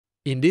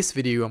In this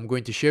video, I'm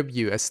going to show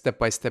you a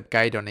step-by-step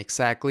guide on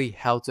exactly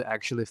how to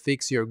actually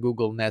fix your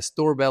Google Nest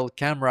doorbell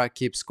camera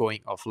keeps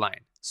going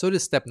offline. So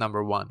this step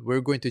number one,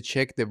 we're going to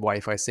check the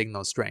Wi-Fi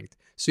signal strength.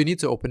 So you need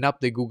to open up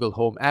the Google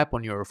Home app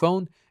on your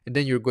phone, and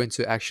then you're going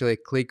to actually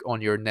click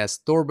on your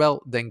Nest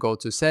doorbell, then go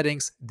to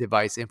settings,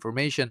 device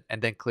information,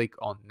 and then click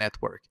on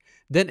network.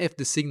 Then if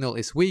the signal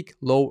is weak,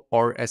 low,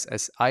 or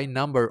SSI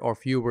number or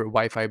fewer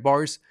Wi-Fi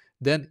bars,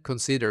 then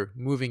consider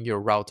moving your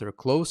router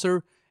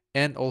closer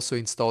and also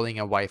installing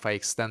a Wi-Fi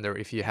extender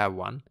if you have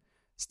one.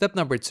 Step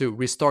number two,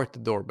 restart the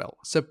doorbell.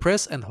 So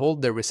press and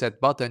hold the reset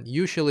button,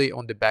 usually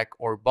on the back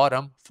or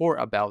bottom, for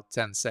about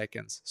 10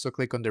 seconds. So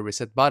click on the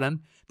reset button,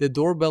 the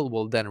doorbell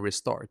will then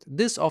restart.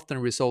 This often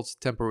results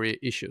temporary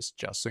issues,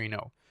 just so you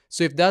know.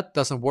 So if that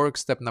doesn't work,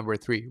 step number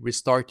three,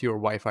 restart your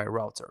Wi-Fi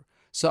router.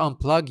 So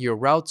unplug your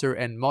router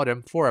and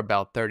modem for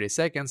about 30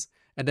 seconds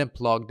and then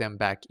plug them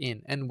back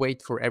in and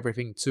wait for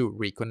everything to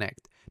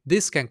reconnect.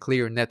 This can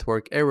clear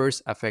network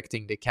errors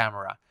affecting the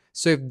camera.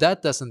 So if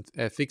that doesn't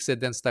fix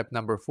it, then step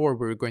number four,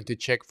 we're going to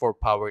check for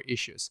power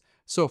issues.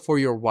 So for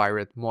your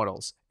wired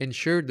models,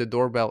 ensure the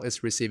doorbell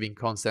is receiving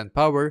constant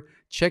power,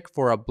 check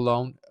for a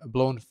blown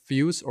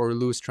fuse or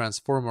loose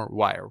transformer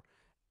wire.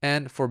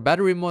 And for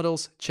battery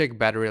models, check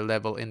battery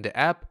level in the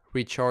app,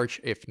 recharge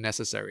if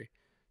necessary.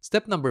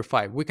 Step number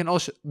five, we can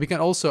also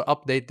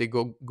update the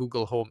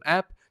Google Home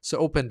app. So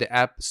open the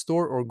App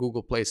Store or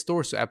Google Play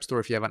Store. So App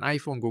Store if you have an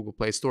iPhone, Google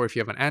Play Store if you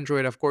have an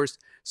Android, of course.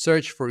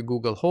 Search for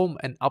Google Home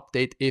and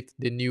update if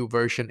the new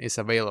version is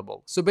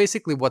available. So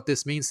basically what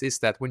this means is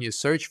that when you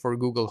search for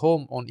Google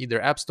Home on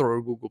either App Store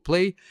or Google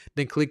Play,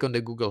 then click on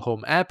the Google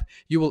Home app,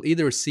 you will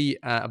either see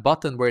a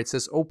button where it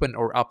says open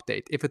or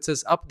update. If it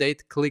says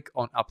update, click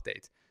on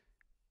update.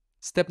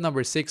 Step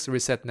number six,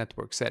 reset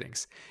network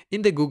settings.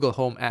 In the Google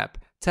Home app,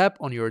 tap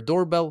on your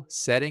doorbell,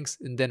 settings,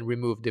 and then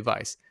remove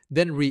device.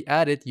 Then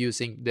re-add it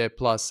using the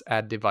plus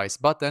add device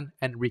button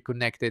and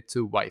reconnect it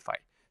to Wi-Fi.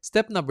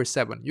 Step number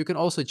seven, you can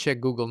also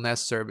check Google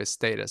Nest service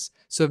status.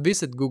 So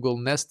visit Google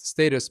Nest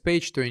status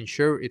page to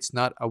ensure it's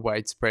not a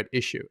widespread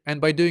issue.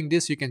 And by doing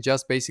this, you can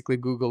just basically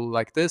Google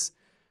like this,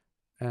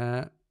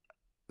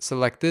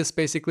 select this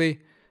basically,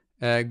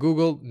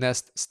 Google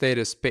Nest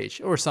status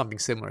page or something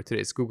similar to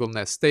this, Google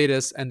Nest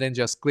status, and then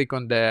just click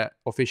on the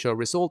official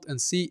result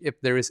and see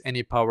if there is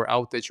any power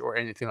outage or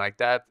anything like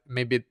that.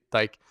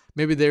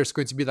 Maybe there's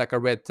going to be like a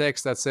red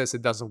text that says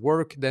it doesn't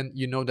work. Then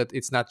you know that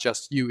it's not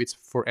just you, it's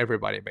for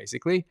everybody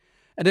basically.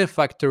 And then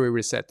factory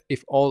reset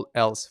if all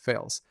else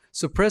fails.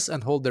 So press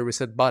and hold the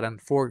reset button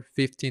for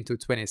 15 to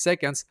 20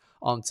 seconds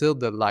until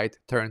the light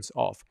turns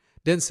off.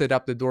 Then set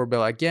up the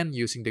doorbell again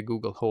using the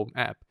Google Home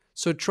app.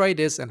 So try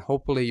this and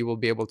hopefully you will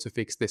be able to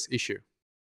fix this issue.